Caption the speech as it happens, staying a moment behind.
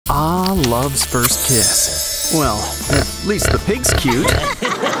Ah, love's first kiss. Well, at least the pig's cute.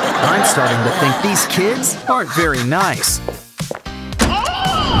 I'm starting to think these kids aren't very nice.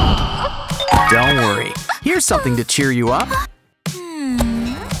 Don't worry. Here's something to cheer you up.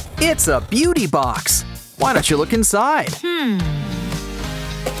 It's a beauty box. Why don't you look inside?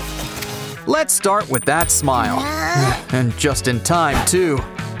 Let's start with that smile. And just in time, too.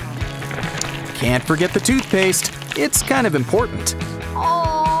 Can't forget the toothpaste. It's kind of important.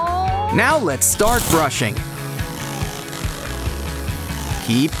 Now let's start brushing.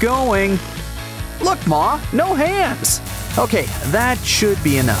 Keep going. Look, Ma, no hands. Okay, that should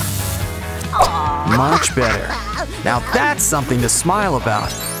be enough. Much better. Now that's something to smile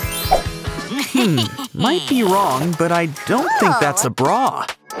about. Might be wrong, but I don't think that's a bra.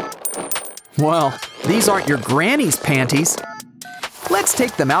 Well, these aren't your granny's panties. Let's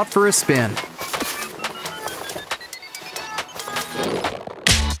take them out for a spin.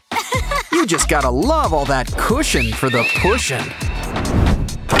 You just gotta love all that cushion for the pushin'.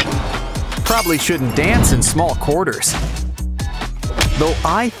 Probably shouldn't dance in small quarters. Though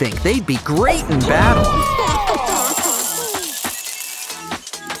I think they'd be great in battle.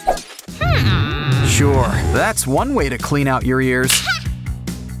 Sure, that's one way to clean out your ears.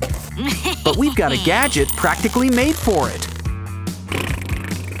 But we've got a gadget practically made for it.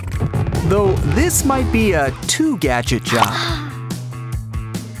 Though this might be a two-gadget job.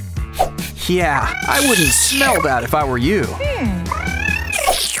 Yeah, I wouldn't smell that if I were you.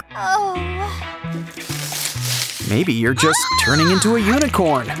 Maybe you're just turning into a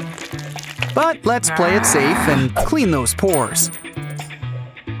unicorn. But let's play it safe and clean those pores.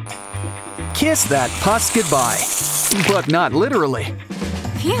 Kiss that pus goodbye. But not literally.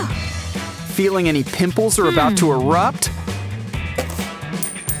 Phew. Feeling any pimples are about to erupt?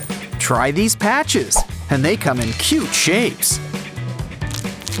 Try these patches, and they come in cute shapes.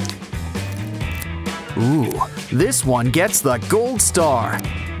 Ooh, this one gets the gold star.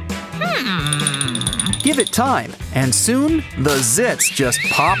 Give it time, and soon the zits just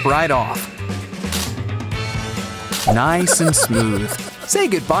pop right off. Nice and smooth. Say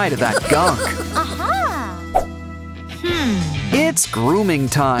goodbye to that gunk. It's grooming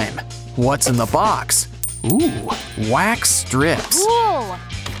time. What's in the box? Ooh, wax strips. Cool.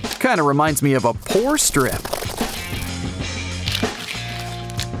 Kinda reminds me of a pore strip.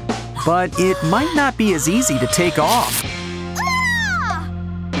 But it might not be as easy to take off.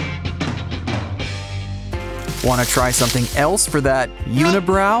 Want to try something else for that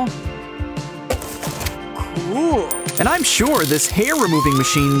unibrow? Cool. And I'm sure this hair removing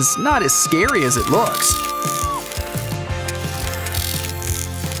machine's not as scary as it looks.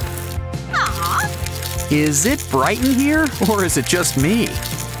 Is it bright in here, or is it just me?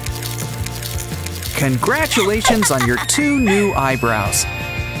 Congratulations on your 2 new eyebrows.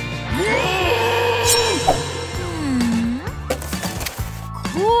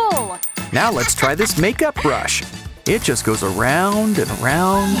 Cool. Now let's try this makeup brush. It just goes around and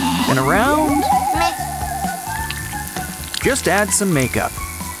around and around. Just add some makeup.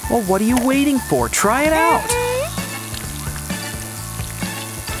 Well, what are you waiting for? Try it out.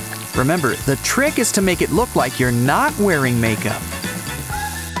 Remember, the trick is to make it look like you're not wearing makeup.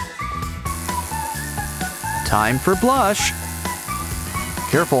 Time for blush.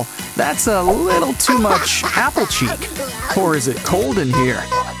 Careful, that's a little too much apple cheek. Or is it cold in here?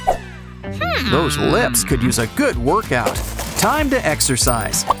 Those lips could use a good workout. Time to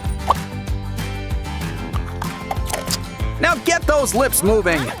exercise. Now get those lips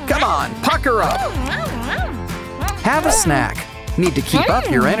moving. Come on, pucker up. Have a snack. Need to keep up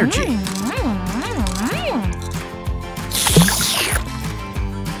your energy.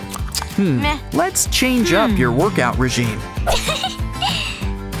 Let's change up your workout regime.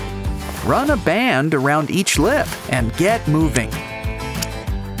 Run a band around each lip and get moving.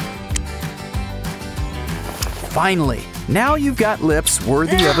 Finally, now you've got lips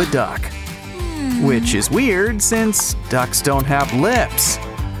worthy of a duck. Which is weird since ducks don't have lips.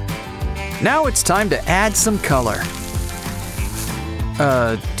 Now it's time to add some color.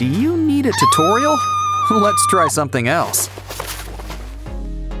 Do you need a tutorial? Let's try something else.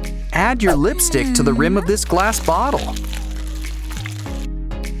 Add your lipstick to the rim of this glass bottle.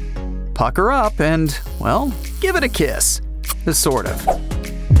 Pucker up and, well, give it a kiss. Sort of.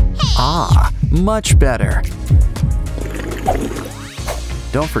 Ah, much better.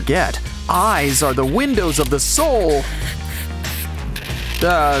 Don't forget, eyes are the windows of the soul.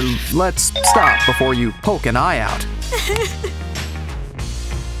 Let's stop before you poke an eye out.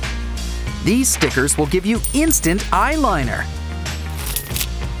 These stickers will give you instant eyeliner.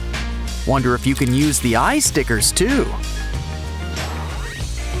 Wonder if you can use the eye stickers too.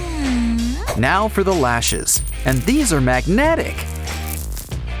 Now for the lashes. And these are magnetic.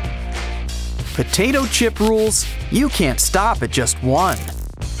 Potato chip rules, you can't stop at just one.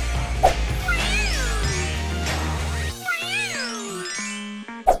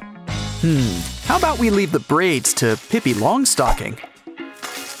 How about we leave the braids to Pippi Longstocking?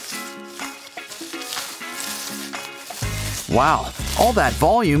 Wow, all that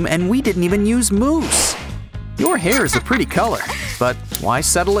volume and we didn't even use mousse. Your hair is a pretty color, but why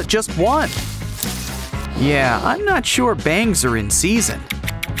settle at just one? Yeah, I'm not sure bangs are in season.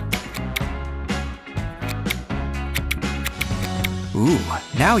 Ooh,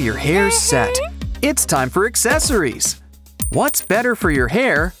 now your hair's set. It's time for accessories. What's better for your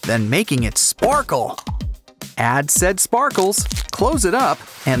hair than making it sparkle? Add said sparkles, close it up,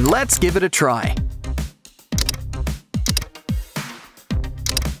 and let's give it a try.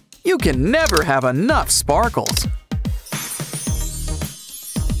 You can never have enough sparkles.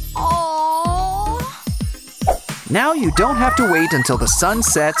 Aww. Now you don't have to wait until the sun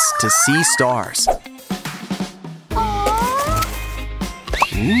sets to see stars.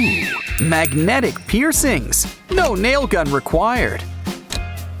 Ooh, magnetic piercings. No nail gun required.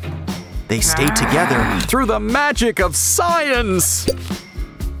 They stay together through the magic of science.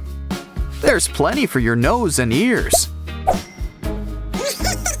 There's plenty for your nose and ears.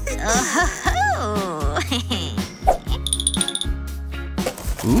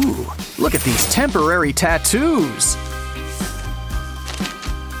 Ooh, look at these temporary tattoos.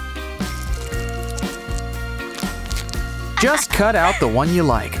 Just cut out the one you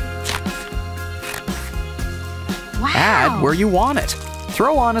like. Wow. Add where you want it.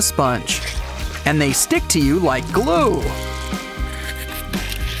 Throw on a sponge. And they stick to you like glue.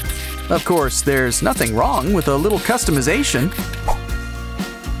 Of course, there's nothing wrong with a little customization.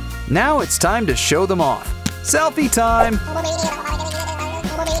 Now it's time to show them off. Selfie time!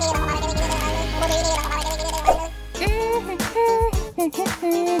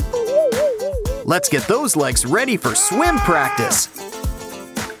 Let's get those legs ready for swim practice.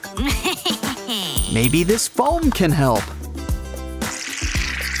 Maybe this foam can help.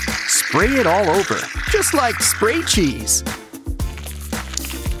 Spray it all over, just like spray cheese.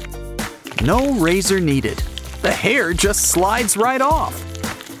 No razor needed. The hair just slides right off.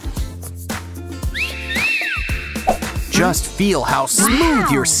 Just feel how smooth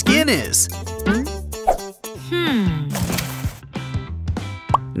your skin is.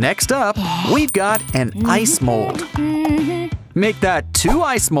 Next up, we've got an ice mold. Make that 2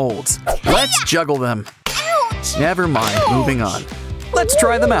 ice molds. Let's juggle them. Never mind, moving on. Let's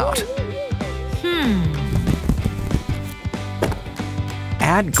try them out.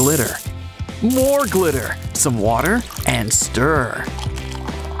 Add glitter. More glitter. Some water and stir.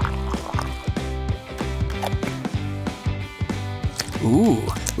 Ooh,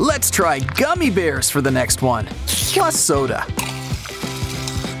 let's try gummy bears for the next one. Plus soda.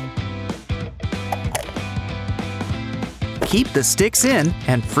 Keep the sticks in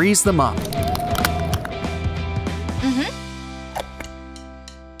and freeze them up.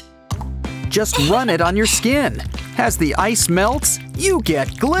 Just run it on your skin. As the ice melts, you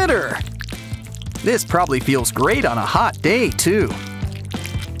get glitter. This probably feels great on a hot day, too.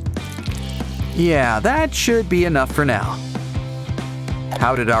 Yeah, that should be enough for now.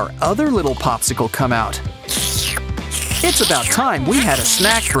 How did our other little popsicle come out? It's about time we had a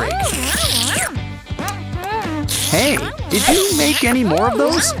snack break. Hey, did you make any more of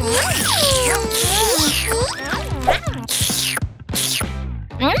those?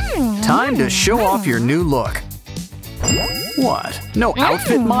 Time to show off your new look. What? No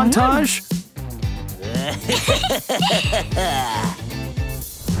outfit montage?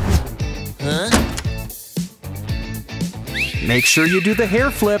 Make sure you do the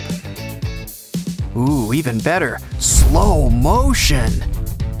hair flip. Ooh, even better, slow motion.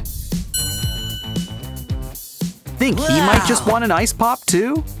 Think he might just want an ice pop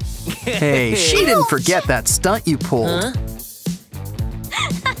too? Hey, she didn't forget that stunt you pulled.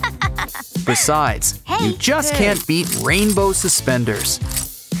 Besides, you just can't beat rainbow suspenders.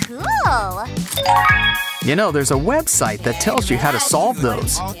 Cool. You know, there's a website that tells you how to solve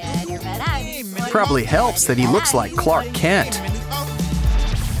those. Probably helps that he looks like Clark Kent.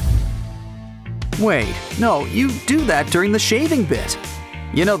 Wait, no, you do that during the shaving bit.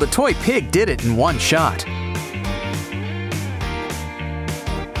 You know, the toy pig did it in one shot.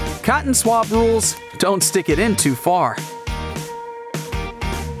 Cotton swab rules, don't stick it in too far.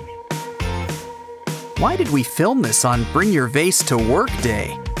 Why did we film this on Bring Your Vase to Work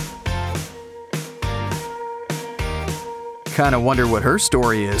Day? Kinda wonder what her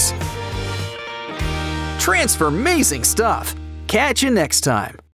story is. Transformazing stuff! Catch you next time.